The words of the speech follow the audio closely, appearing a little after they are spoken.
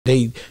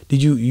Did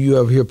you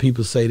ever hear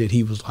people say that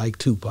he was like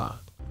Tupac?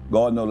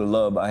 God know the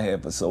love I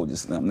had for Soulja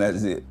Slim. That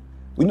is it.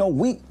 We know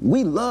we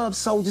love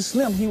Soulja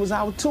Slim. He was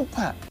our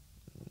Tupac.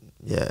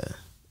 Yeah.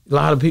 A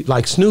lot of people,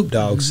 like Snoop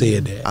Dogg,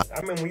 said that. I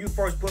remember when you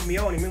first put me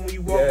on. I remember when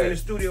you walked in the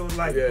studio, it was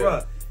like,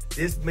 bruh,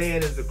 this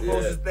man is the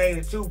closest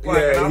thing to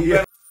Tupac.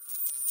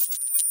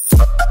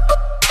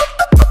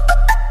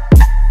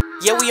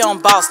 Yeah, we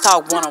on Boss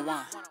Talk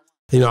 101.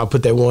 You know, I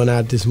put that one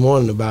out this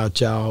morning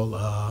about y'all,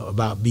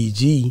 about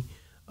BG.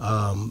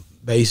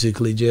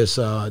 Basically just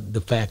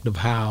the fact of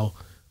how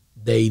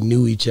they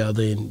knew each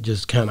other and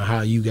just kind of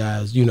how you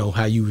guys, you know,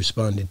 how you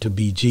responded to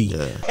BG.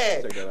 Yeah.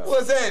 Hey,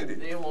 what's Andy?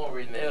 They want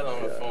Renell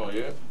on the phone,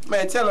 yeah?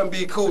 Man, tell him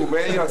be cool,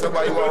 man. You don't talk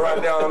about you want to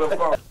ride down on the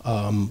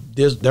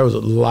phone. There was a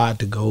lot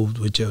to go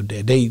with your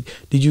dad.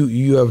 Did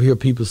you ever hear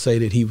people say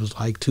that he was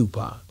like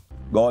Tupac?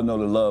 God know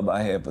the love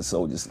I had for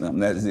Soulja Slim.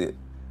 That is it.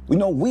 We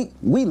know we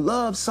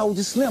love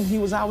Soulja Slim. He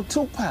was our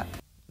Tupac.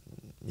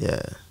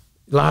 Yeah.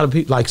 A lot of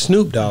people, like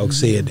Snoop Dogg,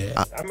 said that.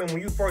 I remember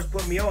when you first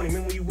put me on. I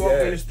remember when you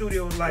walked in the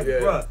studio, it was like,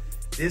 bruh,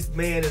 this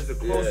man is the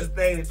closest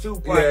thing to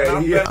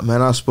Tupac.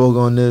 Man, I spoke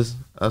on this.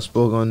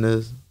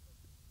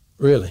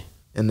 Really?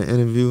 In the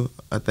interview.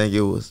 I think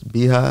it was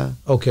Beehive.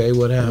 Okay,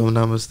 what happened? If I'm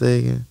not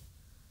mistaken.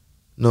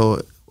 No,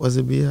 was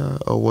it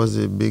Beehive or was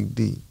it Big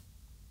D?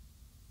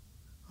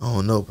 I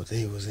don't know, but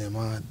they was in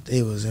my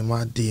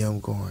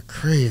DM going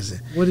crazy.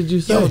 What did you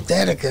say? Yo,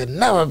 daddy could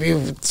never be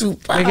with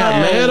Tupac. They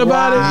got mad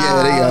about it?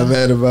 Yeah, they got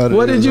mad about it.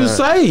 What did you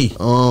say?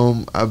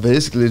 I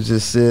basically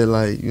just said,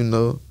 like, you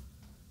know,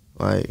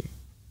 like,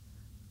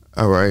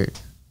 all right.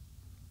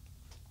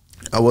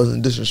 I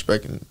wasn't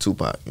disrespecting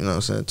Tupac, you know what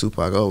I'm saying?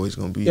 Tupac always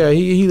gonna be. Yeah,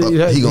 he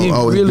gonna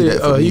always really be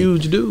a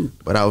huge dude.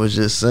 But I was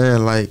just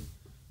saying, like,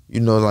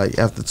 you know, like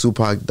after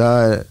Tupac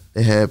died,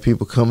 they had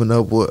people coming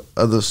up with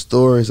other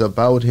stories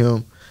about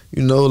him.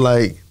 You know,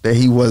 like that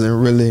he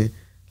wasn't really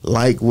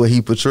like what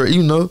he portrayed,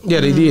 you know? Yeah,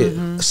 they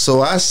did.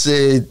 So I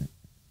said,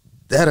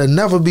 that'll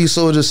never be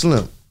Soulja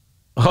Slim.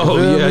 Oh,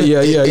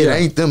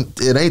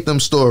 It ain't them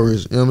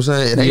stories, you know what I'm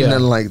saying? It ain't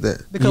nothing like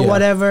that. Because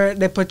whatever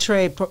they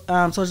portray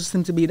Soulja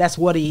Slim to be, that's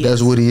what he is.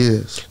 That's what he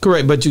is.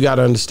 Correct, but you got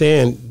to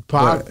understand,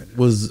 Pac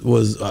was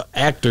an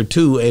actor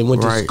too and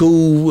went to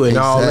school and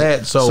all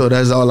that. So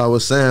that's all I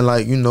was saying.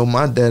 Like, you know,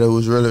 my daddy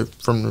was really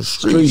from the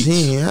streets.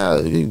 He ain't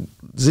had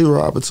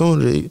zero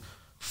opportunity.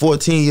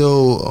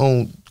 14-year-old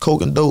on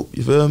coke and dope,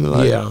 you feel me?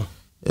 Like, yeah.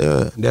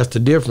 That's the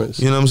difference.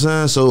 You know what I'm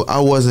saying? So I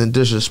wasn't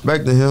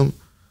disrespecting him,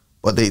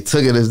 but they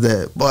took it as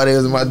that. Boy, they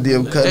was my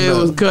DM cutting up. It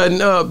was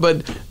cutting up,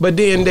 but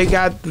then they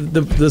got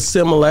the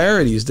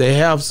similarities. They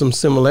have some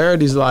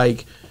similarities,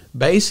 like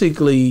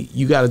basically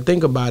you got to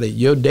think about it.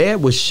 Your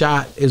dad was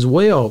shot as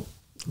well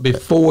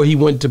before he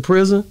went to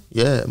prison.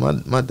 Yeah,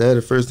 my dad,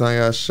 the first time he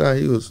got shot,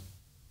 he was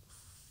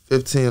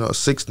 15 or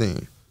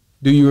 16.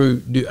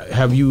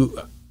 Have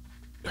you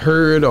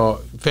heard or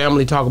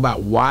family talk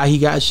about why he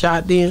got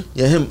shot then?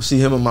 Yeah, him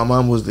and my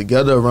mom was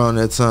together around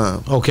that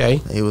time. Okay.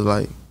 And he was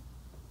like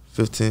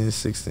 15,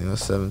 16 or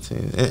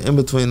 17. In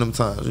between them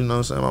times, you know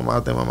what I'm saying? I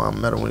think my mom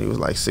met him when he was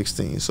like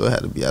 16, so it had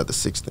to be after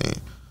 16.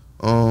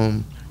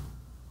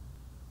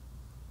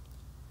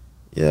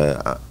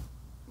 Yeah,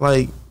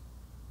 I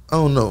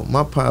don't know.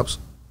 My pops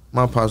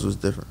was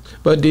different.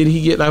 But did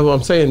he get, like what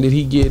I'm saying, did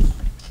he get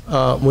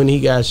when he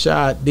got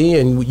shot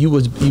then you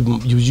was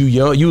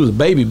young, you was a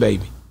baby?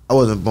 I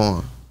wasn't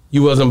born.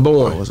 You wasn't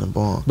born? I wasn't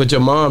born. But your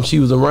mom, she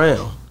was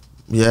around?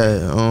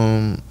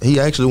 Yeah, he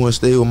actually went to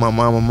stay with my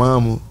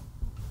mama.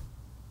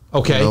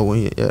 Okay. You know,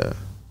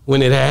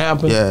 when it had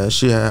happened? Yeah,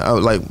 she had,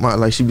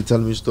 like she be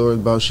telling me stories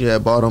about she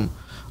had bought him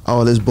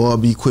all this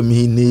Barbie equipment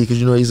he needed, because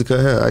you know he used to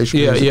cut hair. I used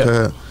to cut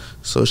hair.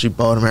 So she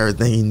bought him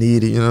everything he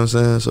needed, you know what I'm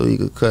saying, so he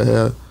could cut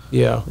hair.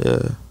 Yeah.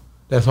 Yeah.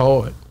 That's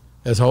hard.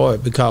 That's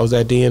hard, because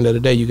at the end of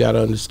the day, you got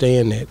to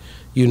understand that,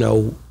 you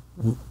know,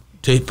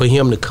 for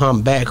him to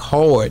come back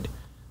hard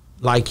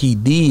like he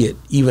did,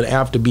 even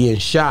after being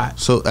shot.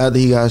 So after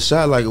he got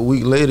shot, like a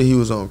week later, he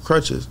was on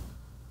crutches.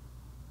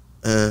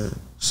 And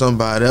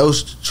somebody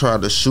else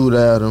tried to shoot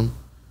at him.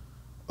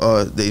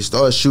 They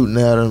started shooting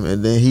at him,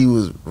 and then he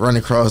was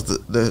running across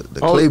the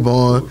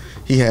Claiborne.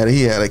 He had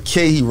a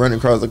K. He running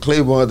across the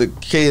Claiborne, the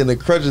K in the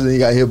crutches, and he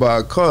got hit by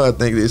a car, I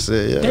think they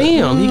said. Yeah.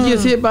 Damn, he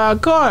gets hit by a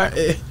car.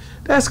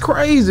 That's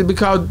crazy,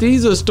 because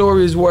these are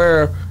stories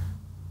where,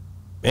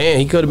 man,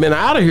 he could have been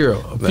out of here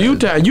a few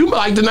times. You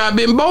like to not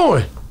been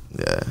born.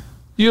 Yeah.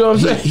 You know what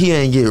I'm saying? He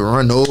ain't get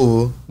run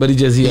over. But he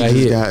just got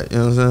hit. You know what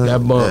I'm saying?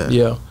 That bump,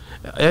 yeah.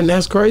 And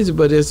that's crazy,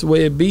 but that's the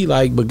way it be.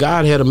 Like, but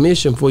God had a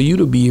mission for you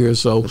to be here,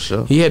 so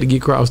he had to get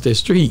across that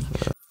street.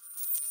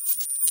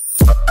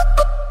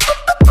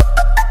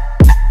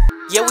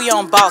 Yeah, we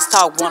on Boss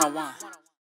Talk 101.